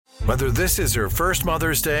Whether this is her first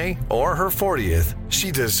Mother's Day or her 40th, she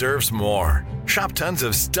deserves more. Shop tons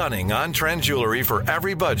of stunning on-trend jewelry for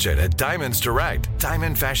every budget at Diamonds Direct.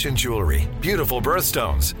 Diamond fashion jewelry, beautiful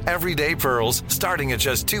birthstones, everyday pearls starting at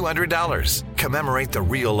just $200. Commemorate the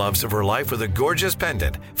real loves of her life with a gorgeous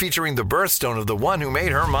pendant featuring the birthstone of the one who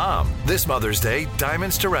made her mom. This Mother's Day,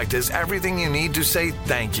 Diamonds Direct is everything you need to say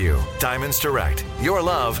thank you. Diamonds Direct. Your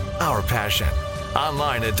love, our passion.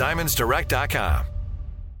 Online at diamondsdirect.com.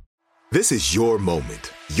 This is your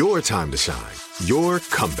moment, your time to shine, your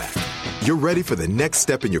comeback. You're ready for the next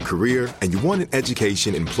step in your career, and you want an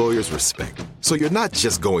education employers respect. So you're not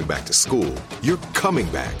just going back to school, you're coming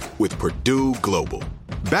back with Purdue Global.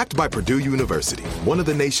 Backed by Purdue University, one of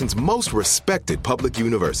the nation's most respected public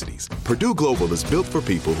universities, Purdue Global is built for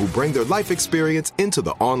people who bring their life experience into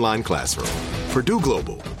the online classroom. Purdue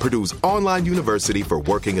Global, Purdue's online university for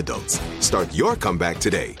working adults. Start your comeback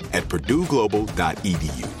today at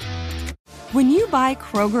purdueglobal.edu. When you buy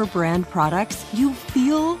Kroger brand products, you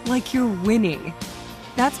feel like you're winning.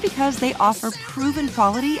 That's because they offer proven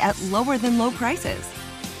quality at lower than low prices.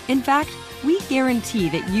 In fact, we guarantee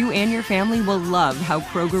that you and your family will love how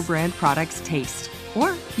Kroger brand products taste,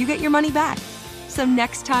 or you get your money back. So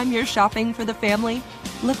next time you're shopping for the family,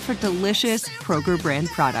 look for delicious Kroger brand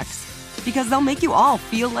products, because they'll make you all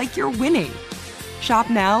feel like you're winning. Shop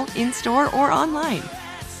now, in-store, or online.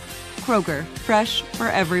 Kroger, fresh for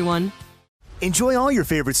everyone. Enjoy all your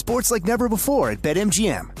favorite sports like never before at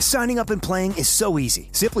BetMGM. Signing up and playing is so easy.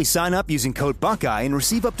 Simply sign up using code Buckeye and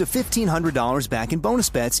receive up to $1,500 back in bonus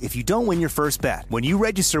bets if you don't win your first bet. When you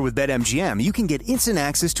register with BetMGM, you can get instant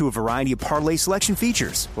access to a variety of parlay selection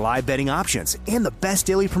features, live betting options, and the best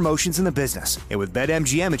daily promotions in the business. And with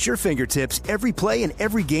BetMGM at your fingertips, every play and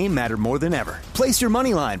every game matter more than ever. Place your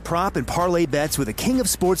moneyline, prop, and parlay bets with the king of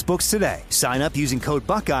sportsbooks today. Sign up using code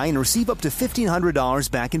Buckeye and receive up to $1,500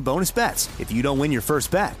 back in bonus bets if you don't win your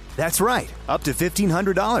first bet. That's right, up to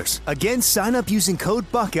 $1,500. Again, sign up using code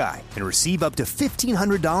Buckeye and receive up to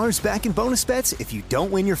 $1,500 back in bonus bets if you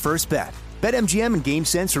don't win your first bet. BetMGM and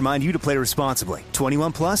GameSense remind you to play responsibly.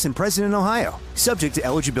 21 plus and present in Ohio. Subject to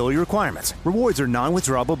eligibility requirements. Rewards are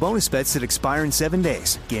non-withdrawable bonus bets that expire in 7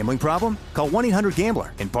 days. Gambling problem? Call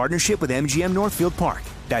 1-800-GAMBLER in partnership with MGM Northfield Park.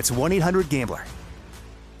 That's 1-800-GAMBLER.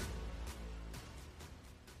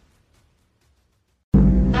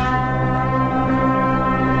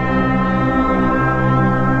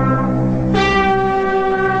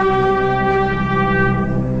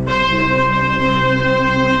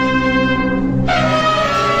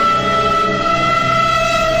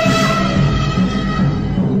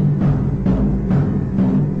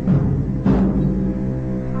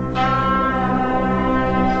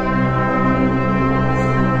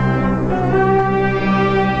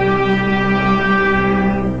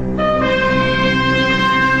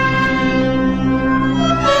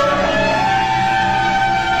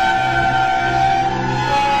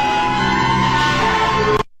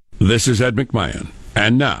 This is Ed McMahon.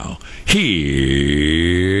 And now, here's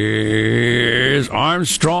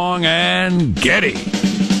Armstrong and Getty.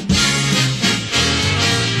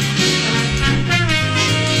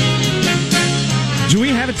 Do we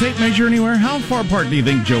have a tape measure anywhere? How far apart do you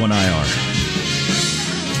think Joe and I are?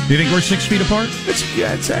 Do you think we're 6 feet apart? It's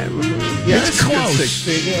close. 6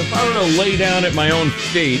 feet. Yeah, if I were to lay down at my own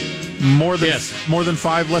feet. More than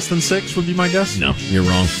 5, less than 6 would be my guess? No, you're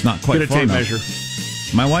wrong. It's not quite Get a far tape enough. measure.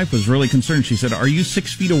 My wife was really concerned. She said, "Are you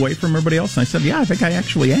 6 feet away from everybody else?" And I said, "Yeah, I think I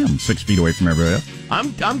actually am 6 feet away from everybody else."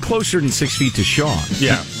 I'm closer than 6 feet to Sean.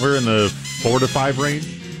 Yeah, we're in the 4 to 5 range.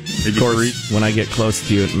 Maybe Of course, 3. when I get close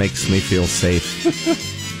to you, it makes me feel safe.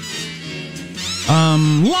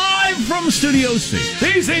 Live from Studio C.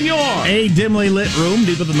 Si, senor! A dimly lit room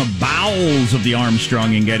deep within the bowels of the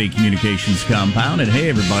Armstrong and Getty Communications compound. And hey,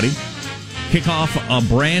 everybody. Kick off a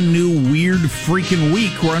brand new weird freaking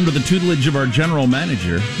week. We're under the tutelage of our general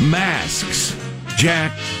manager. Masks.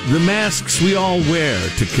 Jack, the masks we all wear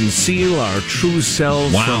to conceal our true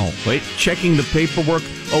selves. Wow. Checking the paperwork.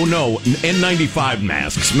 Oh, no, N95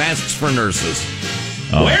 masks. Masks for nurses.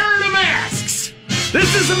 Oh. Wear the masks.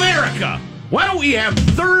 This is America. Why don't we have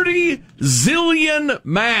 30 zillion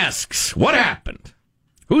masks? What happened?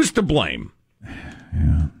 Who's to blame?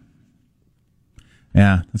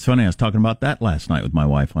 Yeah, it's funny. I was talking about that last night with my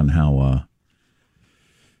wife on how,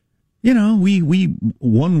 we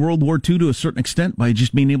won World War II to a certain extent by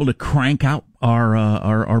just being able to crank out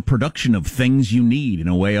our production of things you need in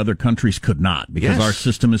a way other countries could not, because our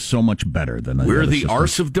system is so much better than we're the systems.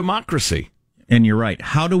 arse of democracy. And you're right.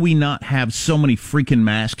 How do we not have so many freaking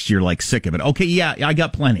masks? You're like sick of it. Okay, yeah, I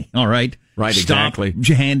got plenty. All right. Right, Stop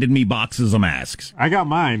exactly. handing me boxes of masks. I got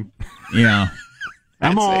mine. Yeah.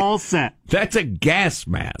 I'm all set. That's a gas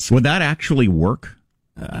mask. Would that actually work?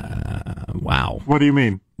 Wow. What do you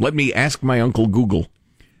mean? Let me ask my Uncle Google.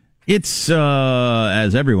 It's,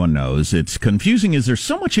 as everyone knows, it's confusing as there's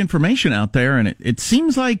so much information out there, and it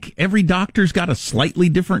seems like every doctor's got a slightly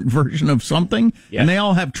different version of something, and they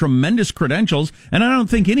all have tremendous credentials, and I don't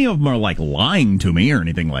think any of them are, like, lying to me or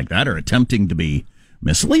anything like that, or attempting to be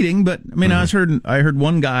misleading, but, I mean, I heard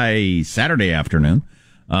one guy Saturday afternoon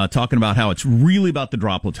talking about how it's really about the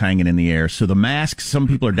droplets hanging in the air, so the masks, some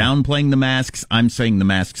people are downplaying the masks, I'm saying the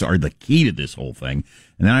masks are the key to this whole thing,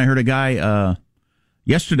 and then I heard a guy,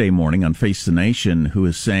 yesterday morning on Face the Nation, who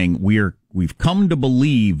is saying we've come to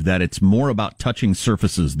believe that it's more about touching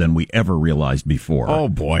surfaces than we ever realized before. Oh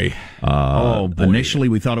boy! Initially,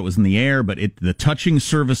 we thought it was in the air, but the touching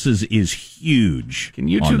surfaces is huge. Can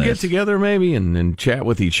you two get together maybe and chat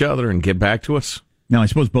with each other and get back to us? Now, I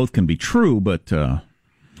suppose both can be true, but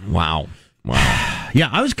wow. Yeah,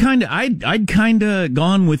 I'd kind of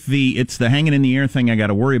gone with it's the hanging in the air thing. I got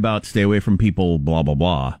to worry about. Stay away from people. Blah blah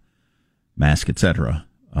blah. Mask, etc.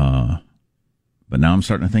 But now I'm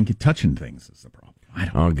starting to think touching things is the problem.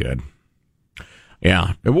 Oh, good.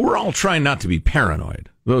 Yeah, we're all trying not to be paranoid.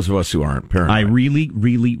 Those of us who aren't paranoid. I really, how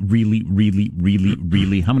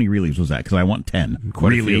many reallys was that? Because I want 10. Quite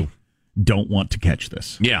really a few. Don't want to catch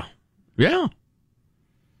this. Yeah.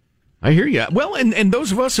 I hear you. Well, and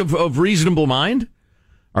those of us of reasonable mind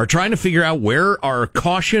are trying to figure out where our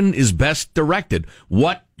caution is best directed.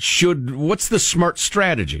 What's the smart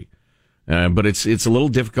strategy? But it's a little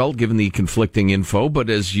difficult given the conflicting info. But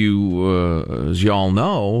as you all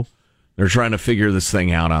know, they're trying to figure this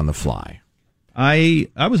thing out on the fly. I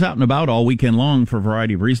was out and about all weekend long for a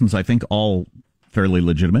variety of reasons. I think all fairly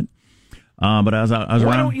legitimate. But I was Why around.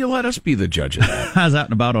 Don't you let us be the judge of that? I was out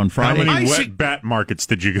and about on Friday. How many bat markets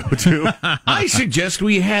did you go to? I suggest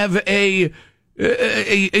we have a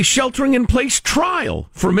sheltering in place trial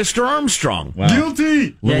for Mr. Armstrong. Wow.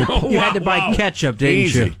 Guilty. Yeah, you had to buy ketchup,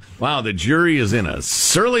 didn't you? Wow, the jury is in a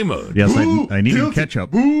surly mood. Yes, I needed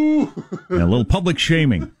ketchup. A little public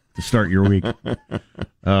shaming to start your week.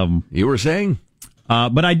 You were saying?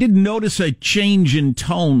 But I did notice a change in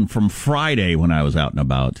tone from Friday when I was out and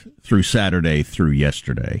about through Saturday through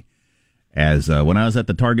yesterday. As when I was at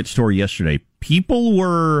the Target store yesterday, people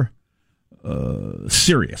were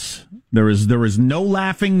serious. There was no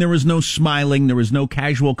laughing, there was no smiling, there was no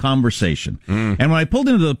casual conversation. And when I pulled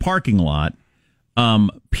into the parking lot,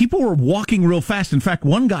 people were walking real fast. In fact,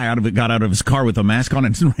 one guy got out of his car with a mask on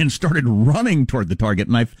and started running toward the Target.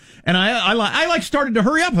 And I started to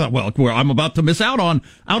hurry up. I thought, well, I'm about to miss out on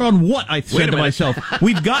what? I said to myself.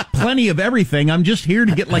 We've got plenty of everything. I'm just here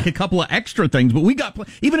to get like a couple of extra things. But we got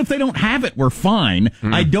even if they don't have it, we're fine.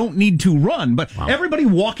 I don't need to run. But everybody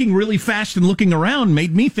walking really fast and looking around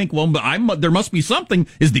made me think, well, there must be something.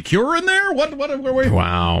 Is the cure in there? What?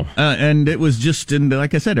 Wow. And it was just, and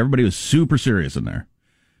like I said, everybody was super serious in there.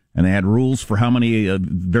 And they had rules for how many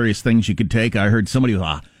various things you could take. I heard somebody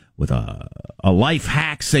with a life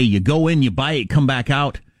hack say you go in, you buy it, come back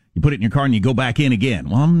out, you put it in your car, and you go back in again.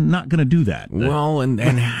 Well, I'm not going to do that. Well, and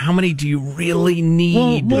how many do you really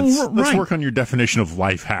need? Let's work on your definition of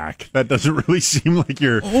life hack. That doesn't really seem like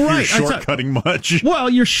you're shortcutting much. Well,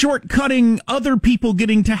 you're shortcutting other people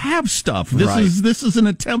getting to have stuff. This is an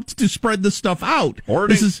attempt to spread the stuff out.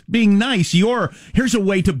 This is being nice. Here's a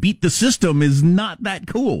way to beat the system is not that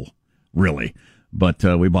cool, really. But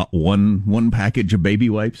we bought one package of baby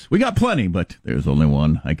wipes. We got plenty, but there's only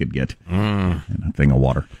one I could get. And a thing of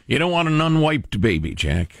water. You don't want an unwiped baby,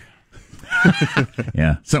 Jack.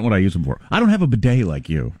 Yeah, it's not what I use them for. I don't have a bidet like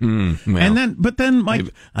you. But then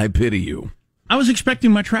I pity you. I was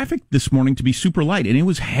expecting my traffic this morning to be super light, and it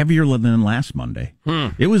was heavier than last Monday.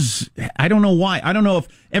 It was, I don't know why. I don't know if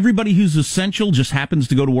everybody who's essential just happens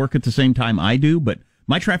to go to work at the same time I do, but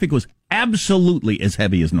my traffic was absolutely as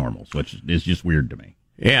heavy as normal, which is just weird to me.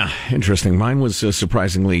 Yeah, interesting. Mine was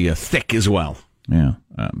surprisingly thick as well. Yeah,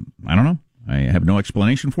 I don't know. I have no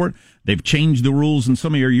explanation for it. They've changed the rules in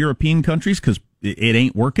some of your European countries because it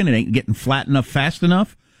ain't working. It ain't getting flat enough fast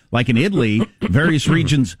enough. Like in Italy, various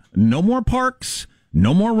regions, no more parks,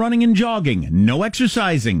 no more running and jogging, no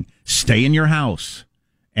exercising, stay in your house.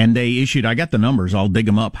 And they issued, I got the numbers, I'll dig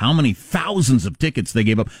them up, how many thousands of tickets they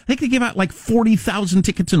gave up. I think they gave out like 40,000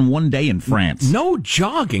 tickets in one day in France. No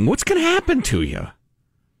jogging. What's going to happen to you?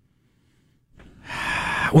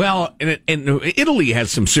 Well, and Italy has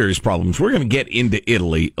some serious problems. We're going to get into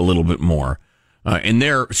Italy a little bit more. and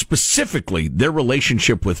specifically their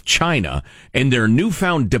relationship with China and their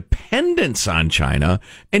newfound dependence on China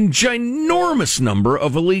and ginormous number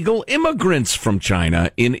of illegal immigrants from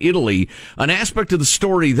China in Italy, an aspect of the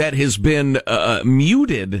story that has been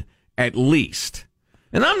muted at least.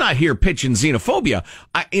 And I'm not here pitching xenophobia.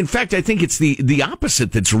 In fact, I think it's the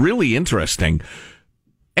opposite that's really interesting.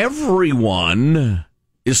 Everyone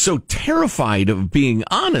is so terrified of being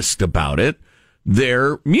honest about it,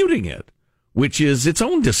 they're muting it, which is its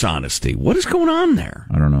own dishonesty. What is going on there?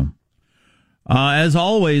 I don't know. As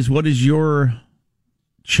always, what is your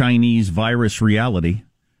Chinese virus reality?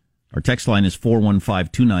 Our text line is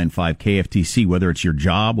 415-295-KFTC, whether it's your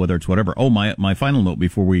job, whether it's whatever. Oh, my final note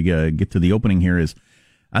before we get to the opening here is,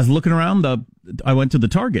 I was looking around, I went to the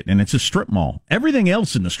Target, and it's a strip mall. Everything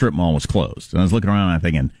else in the strip mall was closed. And I was looking around, and I'm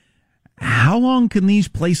thinking, how long can these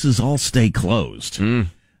places all stay closed?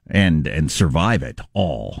 And survive it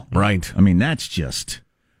all. Right. I mean, that's just,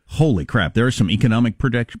 holy crap. There are some economic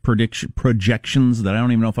projections that I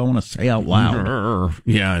don't even know if I want to say out loud.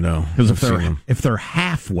 Yeah, I know. Because if they're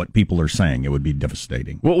half what people are saying, it would be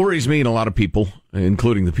devastating. What worries me and a lot of people,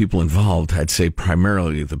 including the people involved, I'd say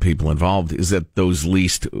primarily the people involved, is that those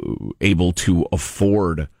least able to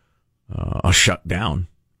afford a shutdown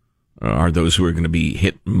are those who are going to be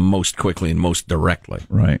hit most quickly and most directly.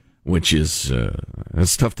 Right. Which is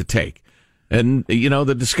it's tough to take. And,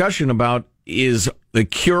 the discussion about is the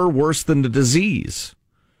cure worse than the disease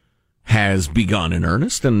has begun in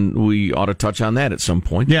earnest, and we ought to touch on that at some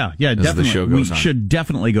point. Yeah, definitely. The show goes we should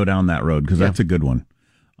definitely go down that road because that's a good one.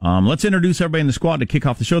 Let's introduce everybody in the squad to kick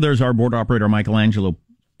off the show. There's our board operator, Michelangelo,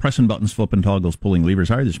 pressing buttons, flipping toggles, pulling levers.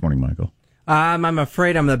 How are you this morning, Michael? I'm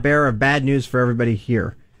afraid I'm the bearer of bad news for everybody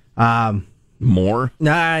here. More?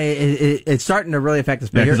 Nah, it's starting to really affect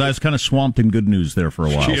us. Yeah, because I was kind of swamped in good news there for a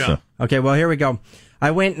while. Yeah. So. Okay, well, here we go.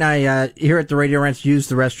 I went and I, here at the Radio Ranch, used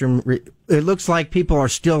the restroom. It looks like people are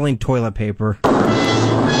stealing toilet paper.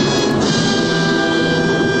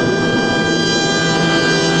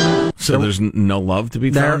 So there's no love to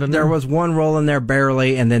be found in there? There was one roll in there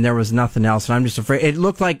barely, and then there was nothing else. And I'm just afraid. It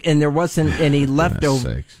looked like, and there wasn't any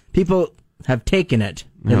leftover. People have taken it.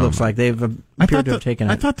 It looks like they've appeared to have taken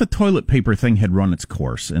it. I thought the toilet paper thing had run its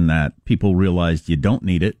course in that people realized you don't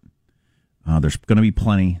need it. There's going to be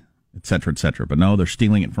plenty, et cetera, et cetera. But no, they're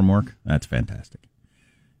stealing it from work. That's fantastic.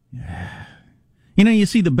 Yeah. You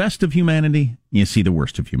see the best of humanity, you see the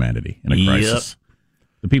worst of humanity in a crisis.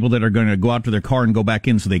 The people that are going to go out to their car and go back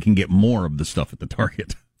in so they can get more of the stuff at the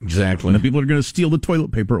Target. Exactly. And the people that are going to steal the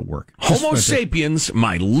toilet paper at work. Homo sapiens,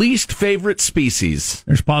 my least favorite species.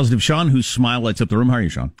 There's Positive Sean, whose smile lights up the room. How are you,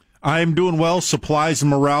 Sean? I'm doing well. Supplies and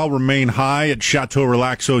morale remain high at Chateau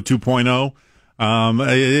Relaxo 2.0.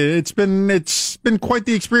 It's been quite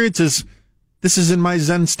the experience. This is in my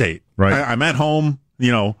Zen state. Right. I'm at home.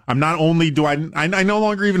 I'm not only I no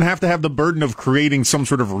longer even have to have the burden of creating some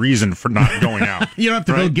sort of reason for not going out. You don't have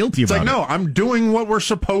to feel guilty about it. It's like, no, I'm doing what we're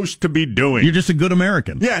supposed to be doing. You're just a good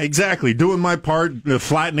American. Yeah, exactly. Doing my part,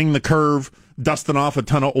 flattening the curve, dusting off a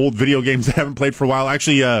ton of old video games I haven't played for a while.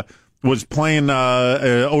 Actually, was playing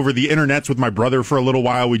over the internets with my brother for a little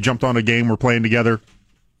while. We jumped on a game. We're playing together.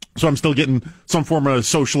 So I'm still getting some form of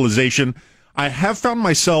socialization. I have found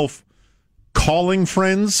myself calling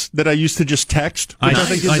friends that I used to just text. I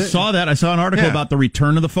saw that. I saw an article about the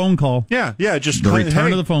return of the phone call. Yeah, just the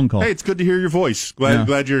return of the phone call. Hey, it's good to hear your voice.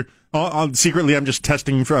 Glad you're. Secretly, I'm just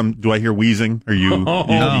testing from. Do I hear wheezing? Are you? You got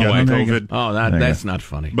COVID? Oh, that's not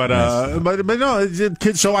funny. But no,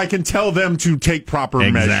 so I can tell them to take proper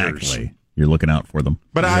measures. Exactly. You're looking out for them.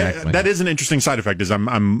 But that is an interesting side effect. Is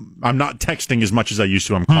I'm not texting as much as I used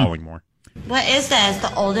to. I'm calling more. What is this?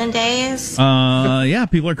 The olden days? Yeah,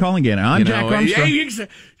 people are calling again. I'm Jack Armstrong.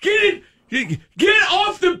 Get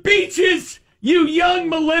off the beaches, you young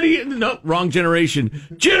millennial. No, wrong generation.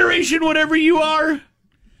 Generation whatever you are.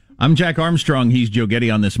 I'm Jack Armstrong. He's Joe Getty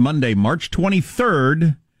on this Monday, March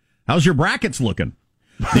 23rd. How's your brackets looking?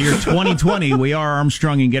 The year 2020, we are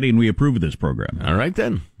Armstrong and Getty, and we approve of this program. All right,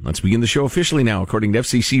 then. Let's begin the show officially now, according to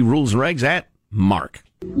FCC rules and regs at Mark.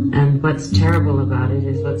 And what's terrible about it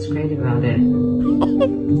is what's great about it.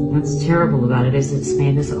 What's terrible about it is it's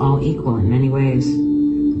made us all equal in many ways.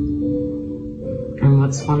 And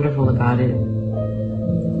what's wonderful about it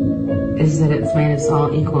is that it's made us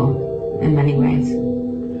all equal in many ways.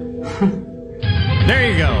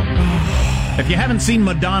 There you go. If you haven't seen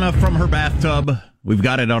Madonna from her bathtub, we've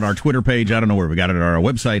got it on our Twitter page. I don't know where we got it on our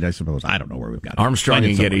website, I suppose. I don't know where we've got it.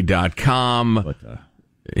 ArmstrongandGetty.com.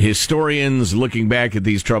 Historians looking back at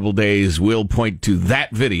these troubled days will point to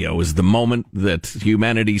that video as the moment that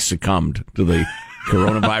humanity succumbed to the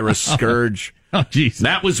coronavirus scourge. Oh, jeez.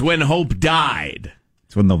 That was when hope died.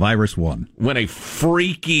 It's when the virus won. When a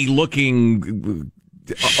freaky-looking,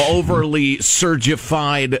 overly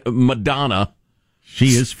surgified Madonna.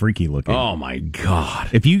 She is freaky looking. Oh, my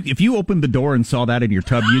God. If you opened the door and saw that in your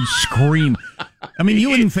tub, you'd scream. I mean,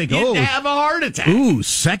 you wouldn't think, You'd have a heart attack. Ooh,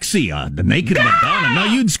 sexy, the naked Madonna. No,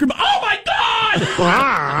 you'd scream, oh, my God!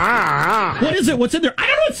 What is it? What's in there? I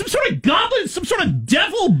don't know. It's some sort of goblin, some sort of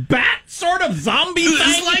devil bat sort of zombie thing.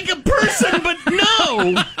 It's like a person, but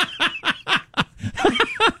no.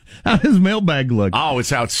 How does mailbag look? Oh,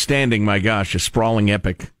 it's outstanding, my gosh. A sprawling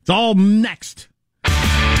epic. It's all next.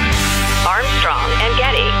 Armstrong and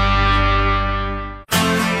Getty.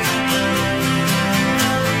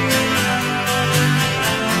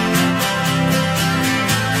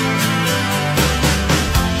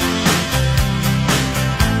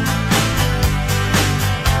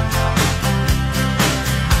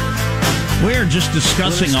 We're just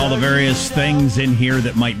discussing all the various things in here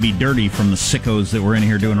that might be dirty from the sickos that were in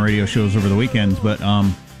here doing radio shows over the weekends, but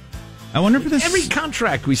I wonder if this... Every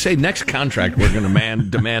contract, we say next contract, we're going to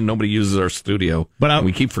demand nobody uses our studio, but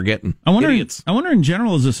we keep forgetting. I wonder in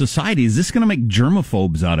general, as a society, is this going to make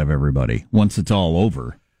germaphobes out of everybody once it's all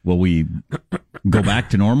over? Will we go back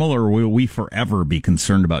to normal, or will we forever be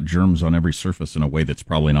concerned about germs on every surface in a way that's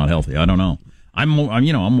probably not healthy? I don't know. I'm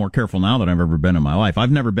more careful now than I've ever been in my life.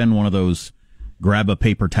 I've never been one of those grab a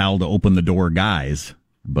paper towel to open the door guys,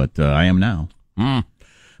 but I am now.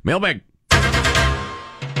 Mailbag.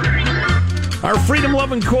 Our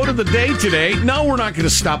freedom-loving quote of the day today. No, we're not going to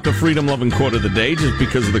stop the freedom-loving quote of the day just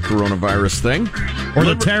because of the coronavirus thing. Or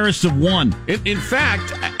the terrorists of one. In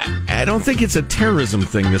fact, I don't think it's a terrorism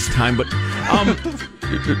thing this time, but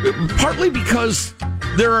partly because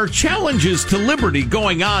there are challenges to liberty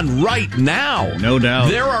going on right now. No doubt.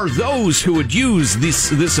 There are those who would use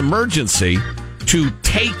this emergency to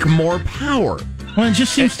take more power. Well, it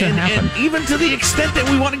just seems to happen. And even to the extent that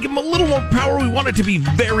we want to give them a little more power, we want it to be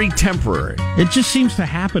very temporary. It just seems to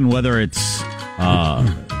happen whether it's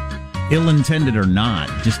ill-intended or not.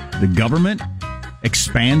 Just the government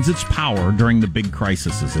expands its power during the big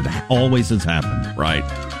crises. It always has happened. Right.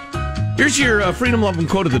 Here's your freedom-loving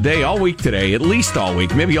quote of the day all week today, at least all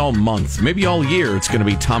week, maybe all month, maybe all year. It's going to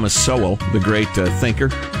be Thomas Sowell, the great thinker,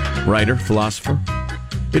 writer, philosopher.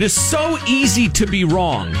 It is so easy to be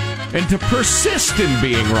wrong and to persist in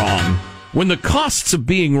being wrong when the costs of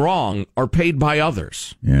being wrong are paid by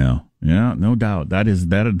others. Yeah, no doubt.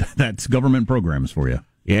 That's government programs for you.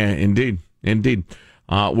 Yeah, indeed.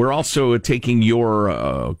 We're also taking your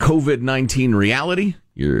COVID-19 reality,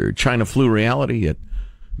 your China flu reality at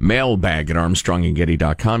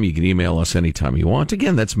mailbag@armstrongandgetty.com. You can email us anytime you want.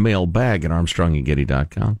 Again, that's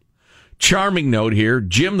mailbag@armstrongandgetty.com. Charming note here.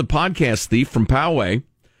 Jim, the podcast thief from Poway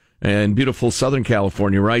in beautiful Southern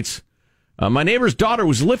California, writes, my neighbor's daughter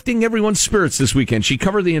was lifting everyone's spirits this weekend. She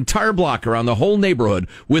covered the entire block around the whole neighborhood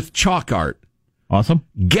with chalk art. Awesome.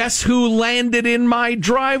 Guess who landed in my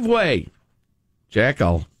driveway? Jack,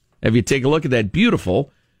 I'll have you take a look at that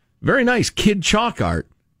beautiful, very nice kid chalk art.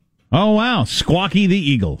 Oh, wow. Squawky the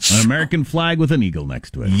Eagle. An American flag with an eagle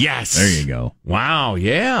next to it. Yes. There you go. Wow,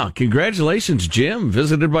 yeah. Congratulations, Jim.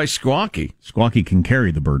 Visited by Squawky. Squawky can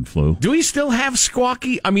carry the bird flu. Do we still have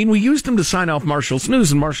Squawky? I mean, we used him to sign off Marshall's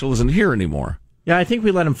News, and Marshall isn't here anymore. Yeah, I think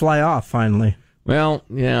we let him fly off, finally. Well,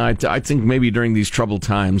 yeah, I think maybe during these troubled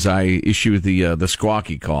times, I issue the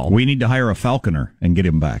Squawky call. We need to hire a falconer and get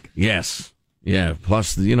him back. Yes. Yeah,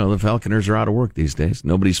 plus, the falconers are out of work these days.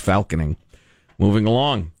 Nobody's falconing. Moving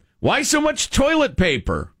along. Why so much toilet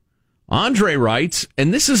paper? Andre writes,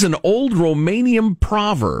 and this is an old Romanian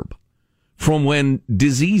proverb from when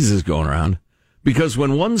disease is going around, because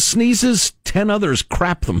when one sneezes, 10 others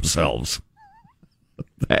crap themselves.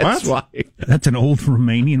 That's why. That's an old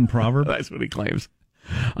Romanian proverb? That's what he claims.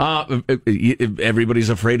 Everybody's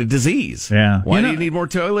afraid of disease. Yeah. Why do you need more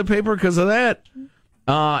toilet paper? Because of that.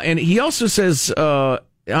 And he also says,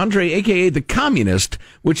 Andre, a.k.a. the Communist,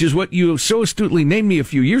 which is what you so astutely named me a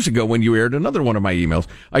few years ago when you aired another one of my emails.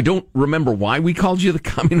 I don't remember why we called you the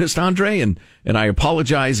Communist, Andre, and I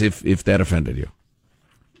apologize if that offended you.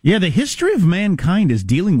 Yeah, the history of mankind is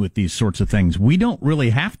dealing with these sorts of things. We don't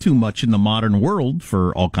really have too much in the modern world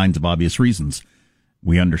for all kinds of obvious reasons.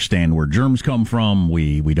 We understand where germs come from.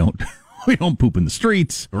 We don't poop in the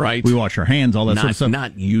streets. Right. We wash our hands, all that sort of stuff.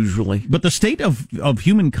 Not usually. But the state of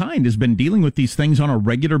humankind has been dealing with these things on a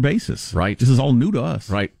regular basis. Right. This is all new to us.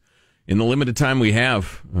 Right. In the limited time we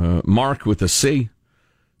have, Mark with a C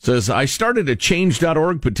says, I started a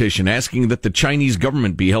Change.org petition asking that the Chinese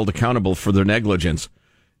government be held accountable for their negligence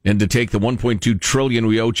and to take the $1.2 trillion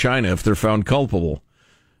we owe China if they're found culpable.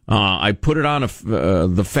 I put it on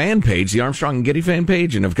the fan page, the Armstrong and Getty fan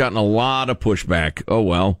page, and have gotten a lot of pushback. Oh,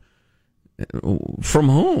 well. From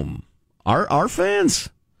whom? Our fans?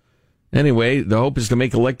 Anyway, the hope is to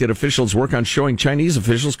make elected officials work on showing Chinese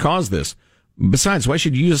officials caused this. Besides, why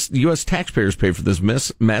should U.S. taxpayers pay for this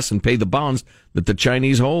mess and pay the bonds that the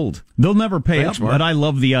Chinese hold? They'll never pay up, but I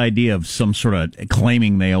love the idea of some sort of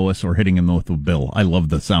claiming they owe us or hitting them with a bill. I love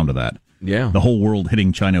the sound of that. Yeah. The whole world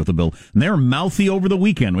hitting China with a bill. And they're mouthy over the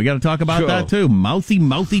weekend. We got to talk about that, too.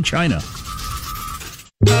 Mouthy China.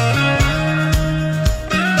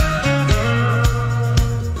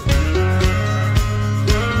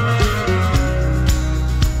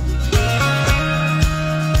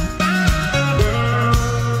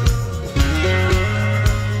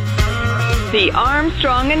 The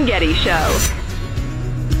Armstrong and Getty Show.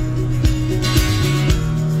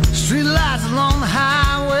 Street lights along the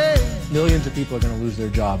highway. Millions of people are going to lose their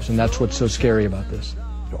jobs, and that's what's so scary about this.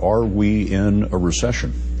 Are we in a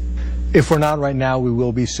recession? If we're not right now, we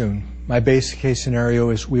will be soon. My base case scenario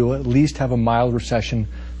is we will at least have a mild recession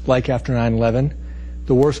like after 9/11.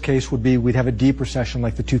 The worst case would be we'd have a deep recession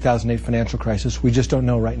like the 2008 financial crisis. We just don't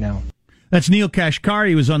know right now. That's Neil Kashkari.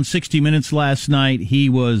 He was on 60 Minutes last night. He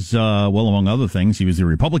was, well, among other things, he was the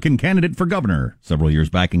Republican candidate for governor several years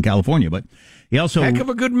back in California. But he also... Heck of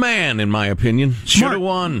a good man, in my opinion. Should have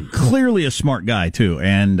won. Clearly a smart guy, too,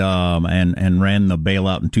 and ran the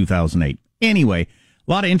bailout in 2008. Anyway, a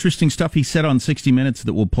lot of interesting stuff he said on 60 Minutes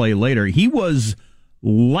that we'll play later. He was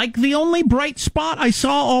like the only bright spot I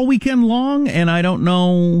saw all weekend long, and I don't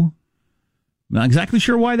know... Not exactly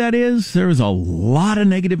sure why that is. There was a lot of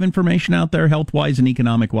negative information out there, health-wise and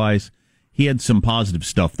economic-wise. He had some positive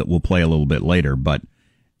stuff that we'll play a little bit later, but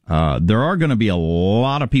there are going to be a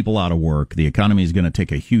lot of people out of work. The economy is going to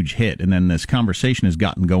take a huge hit, and then this conversation has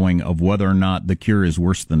gotten going of whether or not the cure is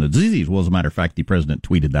worse than the disease. Well, as a matter of fact, the president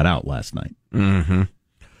tweeted that out last night. Mm-hmm.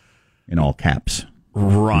 In all caps.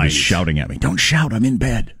 Right. He was shouting at me, "Don't shout, I'm in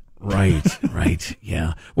bed." Right,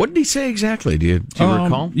 yeah. What did he say exactly? Do you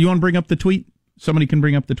recall? You want to bring up the tweet? Somebody can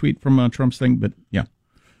bring up the tweet from Trump's thing, but yeah.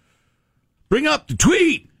 Bring up the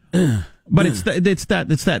tweet! But it's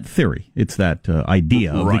that theory. It's that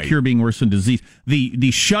idea of the cure being worse than disease. The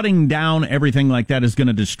shutting down everything like that is going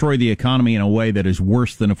to destroy the economy in a way that is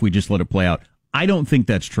worse than if we just let it play out. I don't think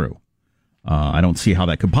that's true. I don't see how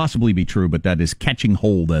that could possibly be true, but that is catching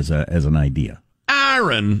hold as an idea.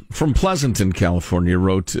 Aaron from Pleasanton, California,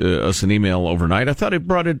 wrote us an email overnight. I thought it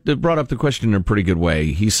brought up the question in a pretty good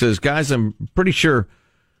way. He says, "Guys, I'm pretty sure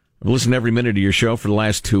I've listened every minute of your show for the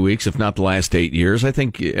last 2 weeks, if not the last 8 years. I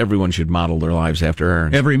think everyone should model their lives after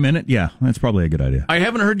Aaron." Every minute? Yeah, that's probably a good idea. "I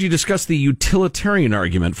haven't heard you discuss the utilitarian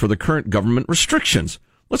argument for the current government restrictions.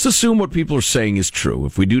 Let's assume what people are saying is true.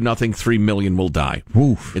 If we do nothing, 3 million will die.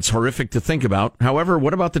 Oof. It's horrific to think about. However,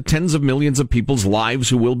 what about the tens of millions of people's lives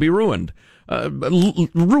who will be ruined?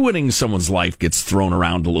 Ruining someone's life gets thrown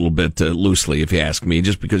around a little bit loosely, if you ask me.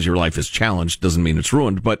 Just because your life is challenged doesn't mean it's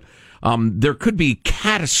ruined. But there could be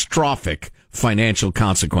catastrophic financial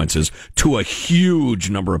consequences to a huge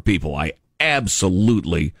number of people. I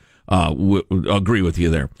absolutely agree with you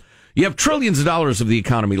there. You have trillions of dollars of the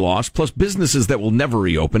economy lost, plus businesses that will never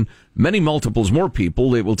reopen, many multiples more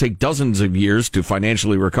people. It will take dozens of years to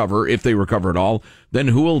financially recover, if they recover at all. Then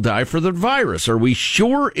who will die for the virus? Are we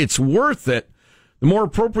sure it's worth it? The more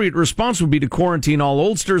appropriate response would be to quarantine all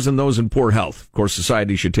oldsters and those in poor health. Of course,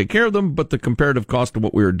 society should take care of them, but the comparative cost of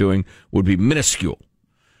what we are doing would be minuscule."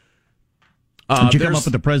 Did you come up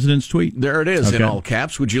with the president's tweet? There it is, in all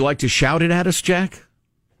caps. Would you like to shout it at us, Jack?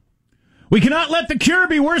 "We cannot let the cure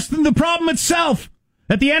be worse than the problem itself.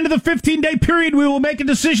 At the end of the 15-day period, we will make a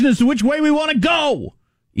decision as to which way we want to go."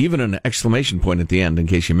 Even an exclamation point at the end in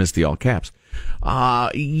case you missed the all caps.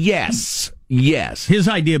 Yes. His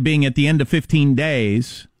idea being at the end of 15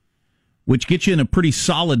 days, which gets you in a pretty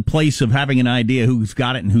solid place of having an idea who's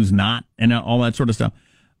got it and who's not, and all that sort of stuff.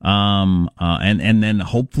 And then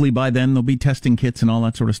hopefully by then there'll be testing kits and all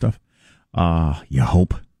that sort of stuff. You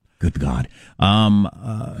hope. Good God.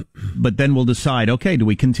 But then we'll decide, okay, do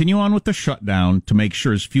we continue on with the shutdown to make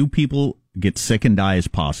sure as few people get sick and die as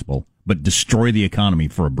possible, but destroy the economy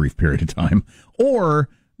for a brief period of time? Or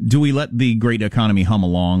do we let the great economy hum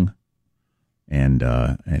along and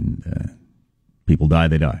people die,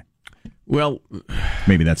 they die? Well,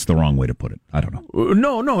 maybe that's the wrong way to put it. I don't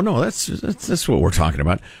know. No. That's what we're talking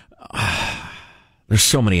about. There's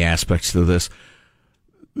so many aspects to this.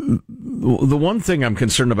 The one thing I'm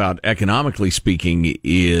concerned about, economically speaking,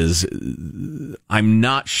 is I'm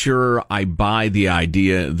not sure I buy the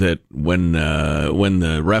idea that when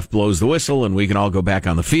the ref blows the whistle and we can all go back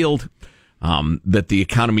on the field, that the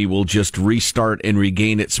economy will just restart and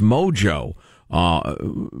regain its mojo.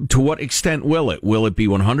 To what extent will it? Will it be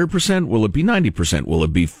 100%? Will it be 90%? Will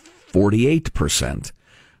it be 48%?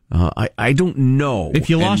 I don't know. If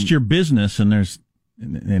you lost your business and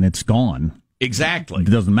it's gone. Exactly.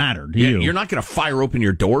 It doesn't matter to you. You're not going to fire open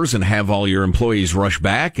your doors and have all your employees rush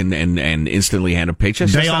back and instantly hand a paycheck.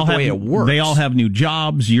 That's not the way it works. They all have new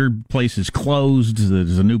jobs. Your place is closed.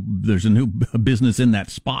 There's a new business in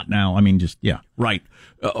that spot now. I mean, Right.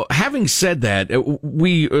 Having said that,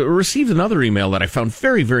 we received another email that I found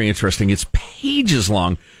very, very interesting. It's pages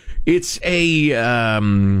long. It's a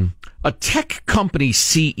tech company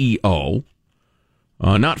CEO.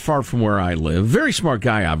 Not far from where I live. Very smart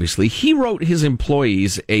guy, obviously. He wrote his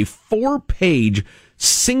employees a 4-page,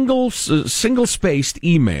 single-spaced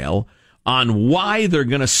email on why they're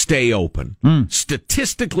going to stay open.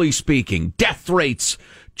 Statistically speaking, death rates,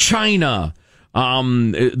 China,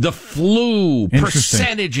 the flu,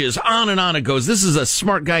 percentages, on and on it goes. This is a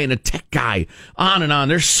smart guy and a tech guy, on and on.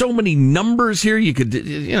 There's so many numbers here. You could,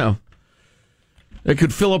 it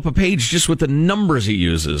could fill up a page just with the numbers he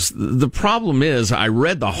uses. The problem is, I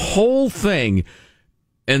read the whole thing,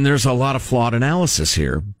 and there's a lot of flawed analysis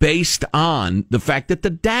here based on the fact that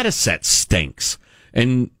the data set stinks.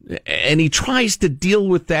 And he tries to deal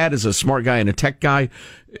with that as a smart guy and a tech guy.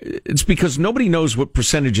 It's because nobody knows what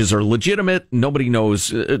percentages are legitimate. Nobody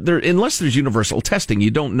knows, unless there's universal testing, you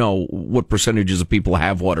don't know what percentages of people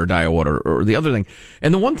have what or die of what or the other thing.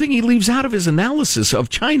 And the one thing he leaves out of his analysis of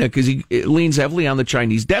China, because he leans heavily on the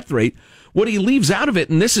Chinese death rate, what he leaves out of it,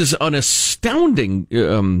 and this is an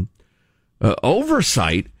astounding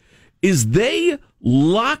oversight, is they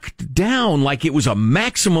locked down like it was a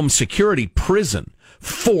maximum security prison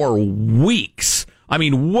for weeks. I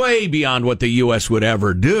mean, way beyond what the U.S. would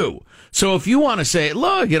ever do. So if you want to say,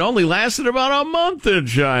 look, it only lasted about a month in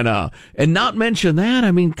China, and not mention that,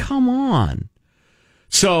 I mean, come on.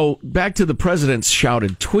 So back to the president's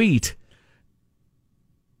shouted tweet.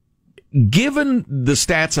 Given the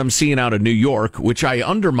stats I'm seeing out of New York, which I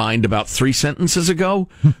undermined about 3 sentences ago,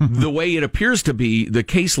 the way it appears to be, the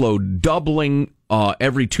caseload doubling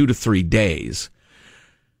every 2 to 3 days,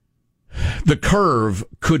 the curve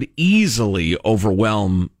could easily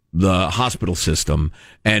overwhelm the hospital system,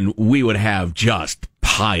 and we would have just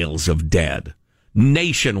piles of dead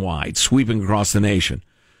nationwide, sweeping across the nation.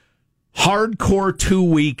 Hardcore 2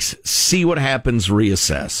 weeks, see what happens,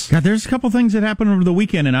 reassess. God, there's a couple things that happened over the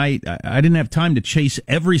weekend, and I didn't have time to chase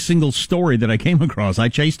every single story that I came across. I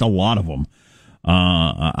chased a lot of them.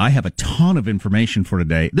 I have a ton of information for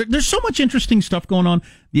today. There's so much interesting stuff going on.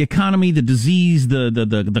 The economy, the disease,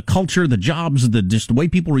 the culture, the jobs, just the way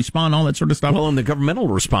people respond, all that sort of stuff. Well, and the governmental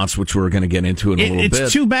response, which we're going to get into in a little bit.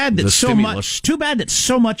 It's too bad that so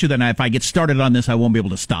much of that, if I get started on this, I won't be able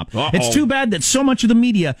to stop. Uh-oh. It's too bad that so much of the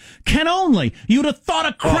media you'd have thought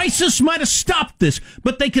a crisis might have stopped this,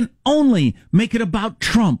 but they can only make it about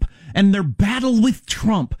Trump and their battle with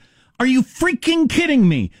Trump. Are you freaking kidding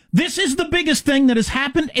me? This is the biggest thing that has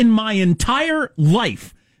happened in my entire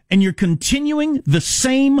life. And you're continuing the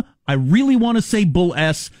same, I really want to say bull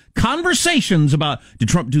S, conversations about, did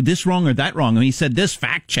Trump do this wrong or that wrong? And he said this,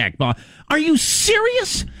 fact check. Blah. Are you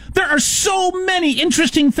serious? There are so many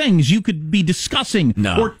interesting things you could be discussing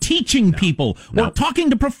or teaching people or talking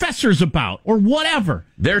to professors about or whatever.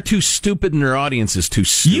 They're too stupid and their audience is too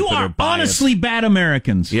stupid. You are honestly bad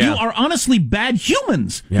Americans. Yeah. You are honestly bad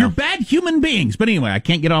humans. Yeah. You're bad human beings. But anyway, I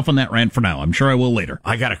can't get off on that rant for now. I'm sure I will later.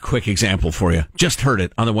 I got a quick example for you. Just heard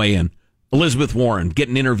it on the way in. Elizabeth Warren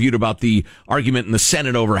getting interviewed about the argument in the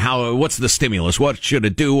Senate over what's the stimulus, what should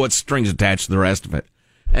it do, what strings attached to the rest of it.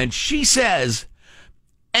 And she says,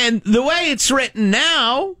 and the way it's written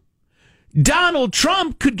now, Donald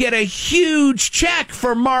Trump could get a huge check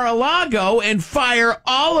for Mar-a-Lago and fire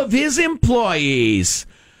all of his employees.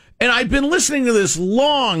 And I've been listening to this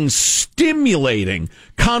long, stimulating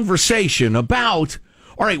conversation about,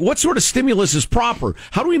 all right, what sort of stimulus is proper?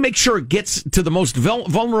 How do we make sure it gets to the most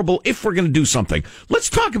vulnerable if we're going to do something?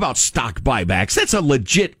 Let's talk about stock buybacks. That's a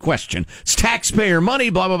legit question. It's taxpayer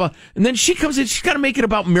money, blah, blah, blah. And then she comes in, she's got to make it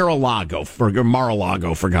about Mar-a-Lago,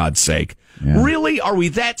 for God's sake. Yeah. Really? Are we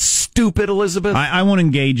that stupid, Elizabeth? I won't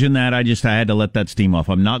engage in that. I had to let that steam off.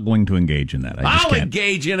 I'm not going to engage in that. I'll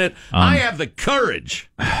engage in it. I have the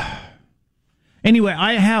courage. Anyway,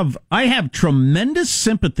 I have tremendous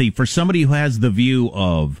sympathy for somebody who has the view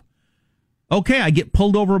of, okay, I get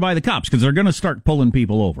pulled over by the cops because they're going to start pulling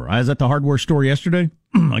people over. I was at the hardware store yesterday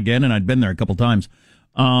again, and I'd been there a couple times,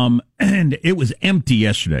 and it was empty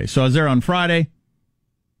yesterday. So I was there on Friday.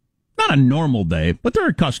 not a normal day, but there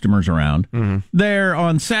are customers around. Mm-hmm. There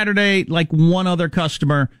on Saturday, like one other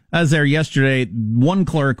customer. I was there yesterday, one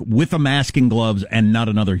clerk with a mask and gloves and not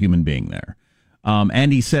another human being there.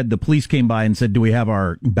 And he said the police came by and said, do we have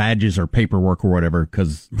our badges or paperwork or whatever?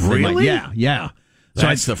 Because really? Yeah. So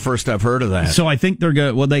that's the first I've heard of that. So I think they're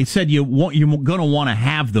going. Well, they said you're going to want to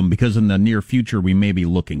have them because in the near future we may be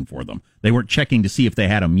looking for them. They weren't checking to see if they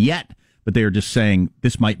had them yet, but they were just saying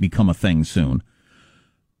this might become a thing soon.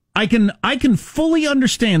 I can fully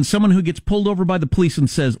understand someone who gets pulled over by the police and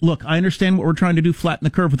says, "Look, I understand what we're trying to do, flatten the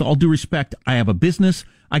curve. With all due respect, I have a business.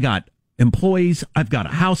 I got employees. I've got a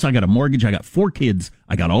house. I got a mortgage. I got 4 kids.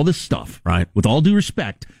 I got all this stuff. Right. With all due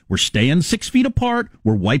respect, we're staying 6 feet apart.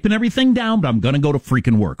 We're wiping everything down, but I'm going to go to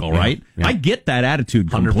freaking work. All right. Yeah. I get that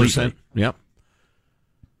attitude completely. 100%. Yep.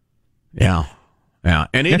 Yeah.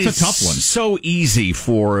 And it's a tough one. So easy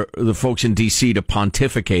for the folks in D.C. to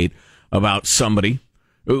pontificate about somebody,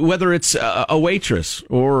 whether it's a waitress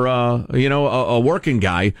or, a working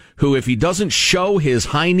guy who, if he doesn't show his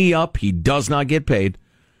high knee up, he does not get paid.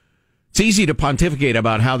 It's easy to pontificate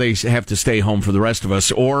about how they have to stay home for the rest of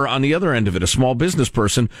us. Or on the other end of it, a small business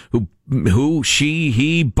person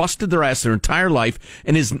he busted their ass their entire life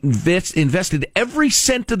and has invested every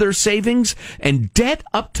cent of their savings and debt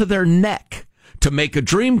up to their neck to make a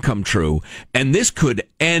dream come true. And this could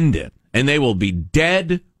end it. And they will be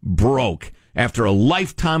dead broke after a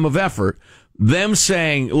lifetime of effort. Them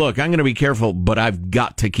saying, look, I'm going to be careful, but I've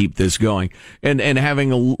got to keep this going. And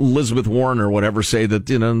having Elizabeth Warren or whatever say that,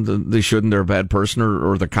 they shouldn't, they're a bad person,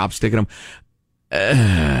 or the cops taking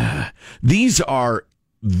them. These are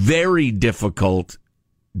very difficult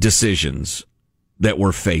decisions that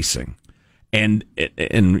we're facing. And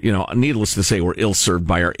needless to say, we're ill-served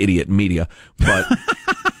by our idiot media. But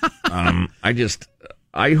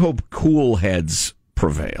I hope cool heads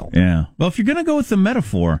prevail. Yeah. Well, if you're going to go with the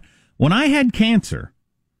metaphor, when I had cancer,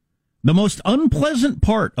 the most unpleasant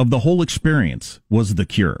part of the whole experience was the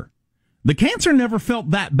cure. The cancer never felt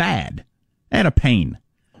that bad. I had a pain.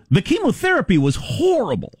 The chemotherapy was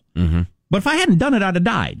horrible. Mm-hmm. But if I hadn't done it, I'd have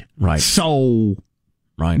died. Right. So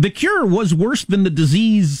the cure was worse than the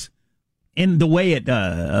disease in the way it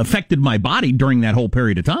affected my body during that whole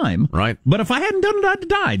period of time. Right. But if I hadn't done it, I'd have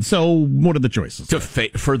died. So what are the choices? To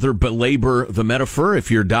further belabor the metaphor, if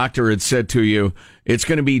your doctor had said to you, it's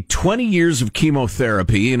going to be 20 years of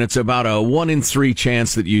chemotherapy and it's about a 1 in 3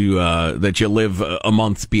 chance that you live a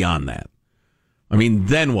month beyond that. I mean,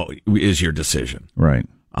 then what is your decision? Right.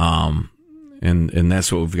 And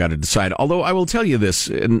that's what we've got to decide. Although I will tell you this,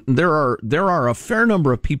 and there are a fair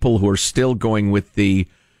number of people who are still going with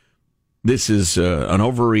this is an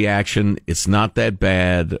overreaction, it's not that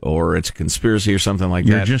bad, or it's a conspiracy or something like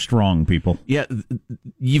that. You're just wrong, people. Yeah,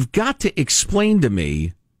 you've got to explain to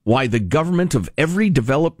me why the government of every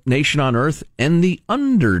developed nation on earth and the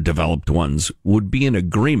underdeveloped ones would be in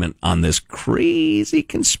agreement on this crazy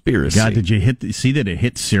conspiracy. God, did you see that it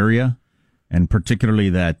hit Syria? And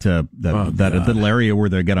particularly that little area where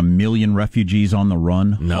they got 1 million refugees on the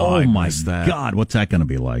run? No, oh, my that. God, what's that going to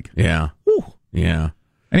be like? Yeah. Whew. Yeah.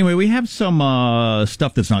 Anyway, we have some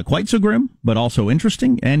stuff that's not quite so grim, but also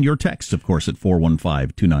interesting. And your texts, of course, at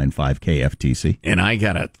 415-295-KFTC. And I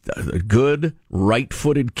got a good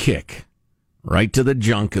right-footed kick right to the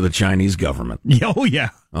junk of the Chinese government. Oh,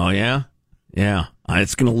 yeah. Oh, yeah? Yeah.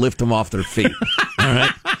 It's going to lift them off their feet. All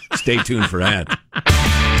right? Stay tuned for that.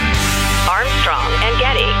 Armstrong and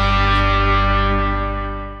Getty.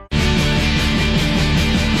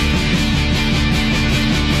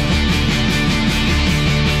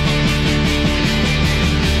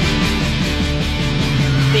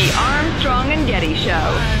 The Armstrong and Getty Show.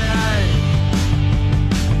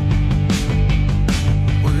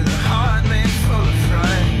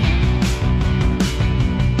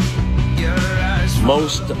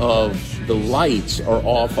 Most of the lights are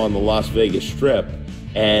off on the Las Vegas Strip,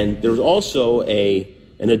 and there's also an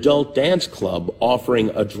adult dance club offering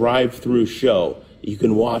a drive-through show you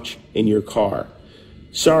can watch in your car.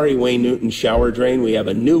 Sorry, Wayne Newton Shower Drain, we have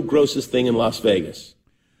a new grossest thing in Las Vegas.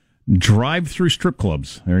 Drive-through strip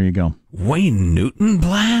clubs. There you go. Wayne Newton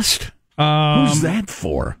blast? Who's that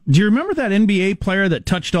for? Do you remember that NBA player that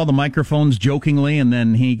touched all the microphones jokingly and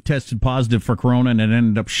then he tested positive for corona and it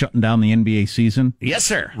ended up shutting down the NBA season? Yes,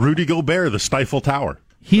 sir. Rudy Gobert, the Stifle Tower.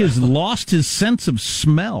 He has lost his sense of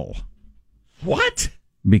smell. What?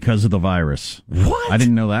 Because of the virus. What? I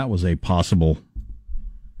didn't know that was a possible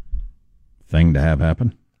thing to have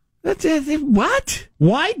happen. What?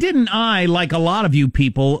 Why didn't I, like a lot of you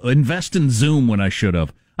people, invest in Zoom when I should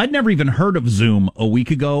have? I'd never even heard of Zoom a week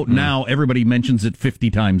ago. Now everybody mentions it 50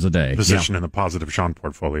 times a day. Position in the positive Sean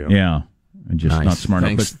portfolio. Yeah. I'm just not smart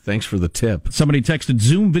enough. Thanks for the tip. Somebody texted,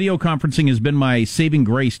 Zoom video conferencing has been my saving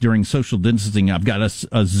grace during social distancing. I've got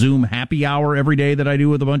a Zoom happy hour every day that I do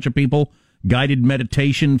with a bunch of people, guided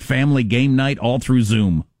meditation, family game night, all through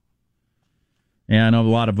Zoom. And I know a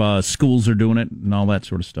lot of schools are doing it and all that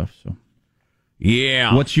sort of stuff. So,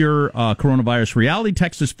 yeah. What's your coronavirus reality?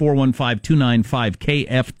 Text us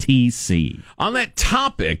 415-295-KFTC. On that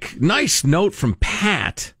topic, nice note from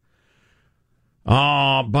Pat.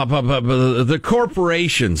 The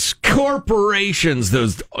corporations,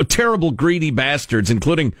 those terrible greedy bastards,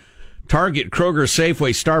 including Target, Kroger, Safeway,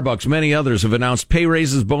 Starbucks, many others have announced pay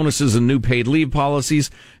raises, bonuses, and new paid leave policies.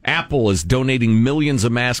 Apple is donating millions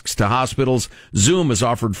of masks to hospitals. Zoom has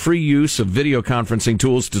offered free use of video conferencing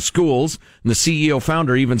tools to schools. And the CEO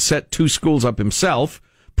founder even set 2 schools up himself,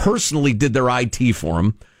 personally did their IT for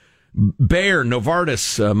them. Bayer,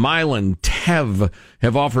 Novartis, Mylan, Tev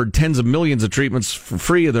have offered tens of millions of treatments for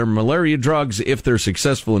free of their malaria drugs if they're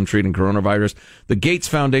successful in treating coronavirus. The Gates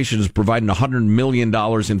Foundation is providing $100 million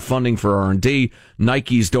in funding for R&D.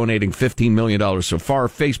 Nike's donating $15 million so far.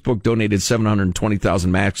 Facebook donated 720,000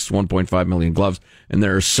 masks, 1.5 million gloves, and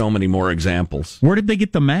there are so many more examples. Where did they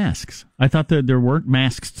get the masks? I thought that there weren't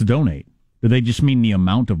masks to donate. Did they just mean the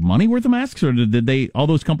amount of money worth of masks, or did they, all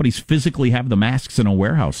those companies physically have the masks in a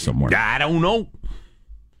warehouse somewhere? I don't know.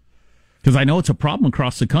 Because I know it's a problem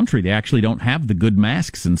across the country. They actually don't have the good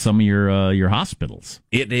masks in some of your hospitals.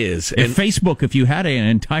 It is. And Facebook, if you had an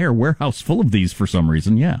entire warehouse full of these for some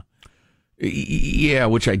reason, yeah. Yeah,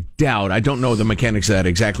 which I doubt. I don't know the mechanics of that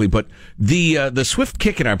exactly, but the swift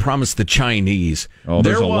kicking I promised the Chinese. Oh,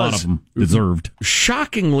 there's a lot of them deserved.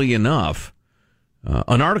 Shockingly enough,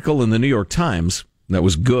 an article in the New York Times that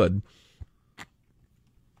was good,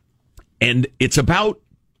 and it's about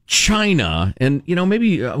China, and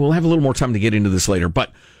maybe we'll have a little more time to get into this later,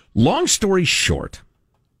 but long story short,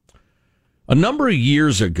 a number of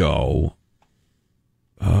years ago,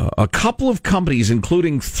 a couple of companies,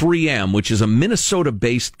 including 3M, which is a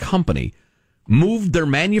Minnesota-based company, moved their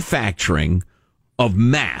manufacturing of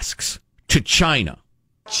masks to China.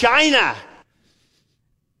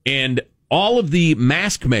 And all of the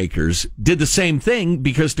mask makers did the same thing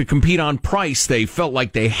because to compete on price, they felt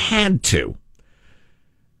like they had to,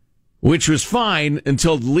 which was fine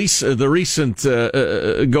until the recent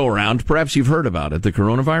go-around. Perhaps you've heard about it, the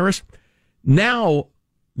coronavirus. Now,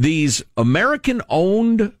 these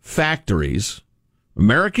American-owned factories,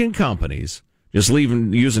 American companies, just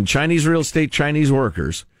using Chinese real estate, Chinese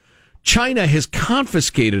workers, China has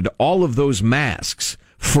confiscated all of those masks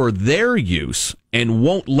for their use and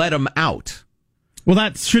won't let them out. Well,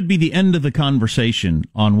 that should be the end of the conversation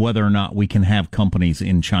on whether or not we can have companies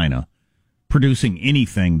in China producing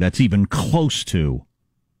anything that's even close to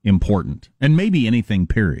important, and maybe anything,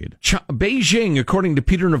 period. Beijing, according to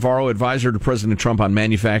Peter Navarro, advisor to President Trump on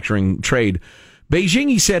manufacturing trade, Beijing,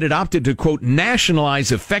 he said, it opted to, quote,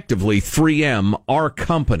 nationalize effectively 3M, our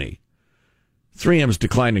company. 3M's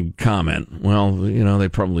declining comment. Well, they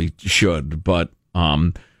probably should, but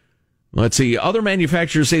let's see. Other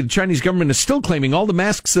manufacturers say the Chinese government is still claiming all the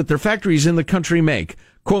masks that their factories in the country make.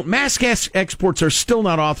 Quote, mask exports are still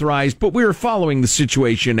not authorized, but we are following the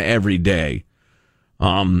situation every day,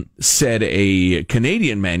 said a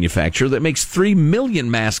Canadian manufacturer that makes 3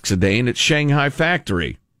 million masks a day in its Shanghai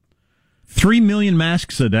factory. 3 million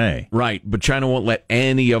masks a day. Right, but China won't let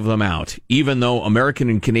any of them out, even though American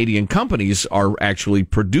and Canadian companies are actually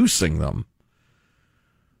producing them.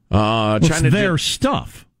 China, it's their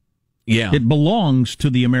stuff. Yeah. It belongs to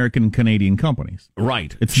the American and Canadian companies.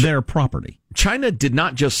 Right. It's their property. China did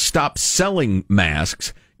not just stop selling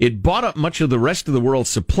masks. It bought up much of the rest of the world's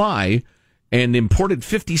supply and imported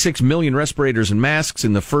 56 million respirators and masks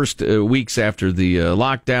in the first weeks after the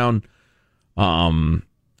lockdown, and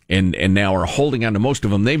now are holding on to most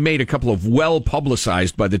of them. They've made a couple of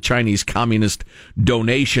well-publicized by the Chinese communist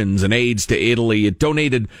donations and aids to Italy. It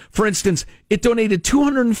donated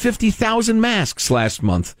 250,000 masks last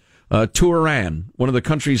month to Iran, one of the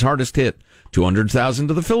countries hardest hit. 200,000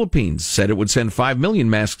 to the Philippines. Said it would send 5 million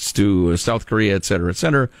masks to South Korea, et cetera, et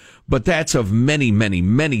cetera. But that's of many, many,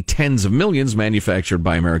 many tens of millions manufactured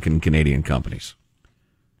by American and Canadian companies.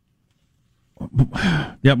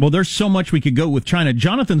 Yeah, well, there's so much we could go with China.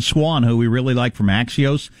 Jonathan Swan, who we really like from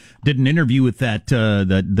Axios, did an interview with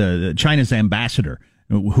the China's ambassador,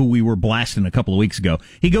 who we were blasting a couple of weeks ago.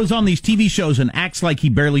 He goes on these TV shows and acts like he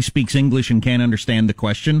barely speaks English and can't understand the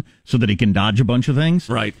question so that he can dodge a bunch of things.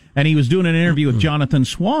 Right. And he was doing an interview with Jonathan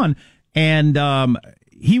Swan, and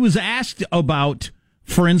he was asked about,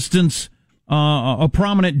 for instance, a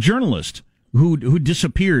prominent journalist who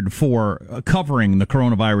disappeared for covering the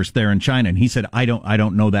coronavirus there in China, and he said, I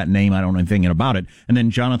don't know that name, I don't know anything about it. And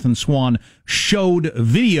then Jonathan Swan showed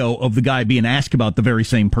video of the guy being asked about the very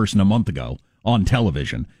same person a month ago on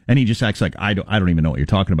television, and he just acts like I don't even know what you're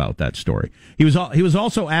talking about with that story. He was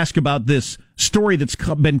also asked about this story that's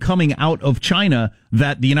been coming out of China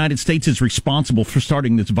that the United States is responsible for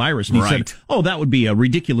starting this virus, and he said, "Oh, that would be a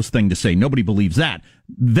ridiculous thing to say. Nobody believes that."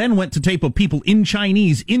 Then went to tape of people in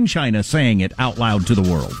Chinese in China saying it out loud to the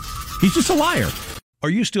world. He's just a liar. Are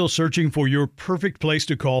you still searching for your perfect place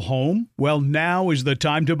to call home? Well, now is the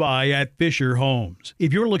time to buy at Fisher Homes.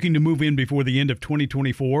 If you're looking to move in before the end of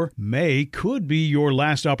 2024, May could be your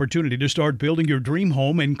last opportunity to start building your dream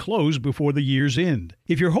home and close before the year's end.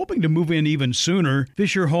 If you're hoping to move in even sooner,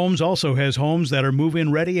 Fisher Homes also has homes that are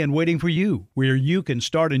move-in ready and waiting for you, where you can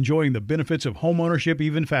start enjoying the benefits of homeownership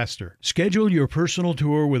even faster. Schedule your personal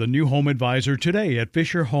tour with a new home advisor today at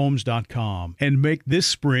FisherHomes.com and make this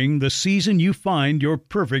spring the season you find your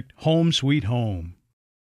perfect home sweet home.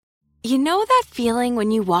 You know that feeling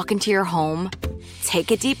when you walk into your home,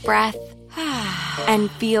 take a deep breath,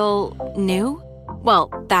 and feel new?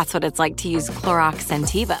 Well, that's what it's like to use Clorox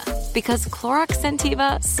Scentiva. Because Clorox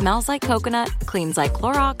Scentiva smells like coconut, cleans like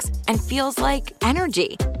Clorox, and feels like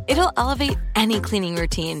energy. It'll elevate any cleaning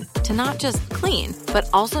routine to not just clean, but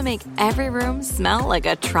also make every room smell like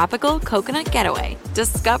a tropical coconut getaway.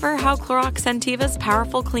 Discover how Clorox Scentiva's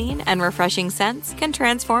powerful clean and refreshing scents can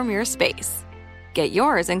transform your space. Get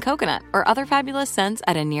yours in coconut or other fabulous scents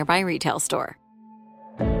at a nearby retail store.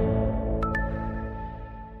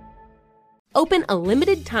 Open a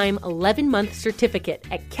limited-time 11-month certificate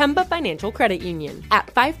at Kemba Financial Credit Union. At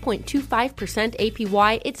 5.25%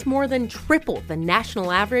 APY, it's more than triple the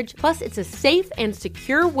national average, plus it's a safe and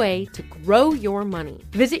secure way to grow your money.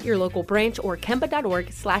 Visit your local branch or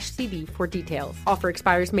kemba.org/CD for details. Offer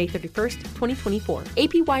expires May 31st, 2024.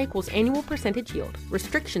 APY equals annual percentage yield.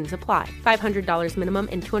 Restrictions apply. $500 minimum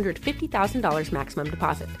and $250,000 maximum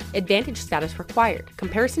deposit. Advantage status required.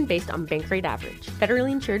 Comparison based on bank rate average.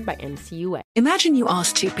 Federally insured by NCUA. Imagine you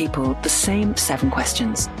ask two people the same 7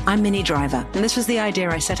 questions. I'm Minnie Driver, and this was the idea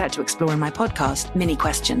I set out to explore in my podcast, Mini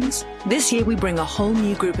Questions. This year, we bring a whole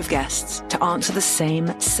new group of guests to answer the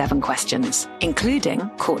same 7 questions, including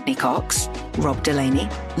Courtney Cox, Rob Delaney,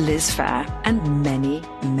 Liz Phair, and many,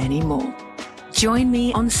 many more. Join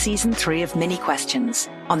me on Season 3 of Mini Questions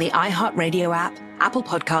on the iHeartRadio app, Apple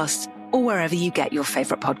Podcasts, or wherever you get your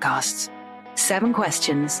favorite podcasts. 7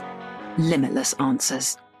 questions, limitless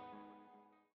answers.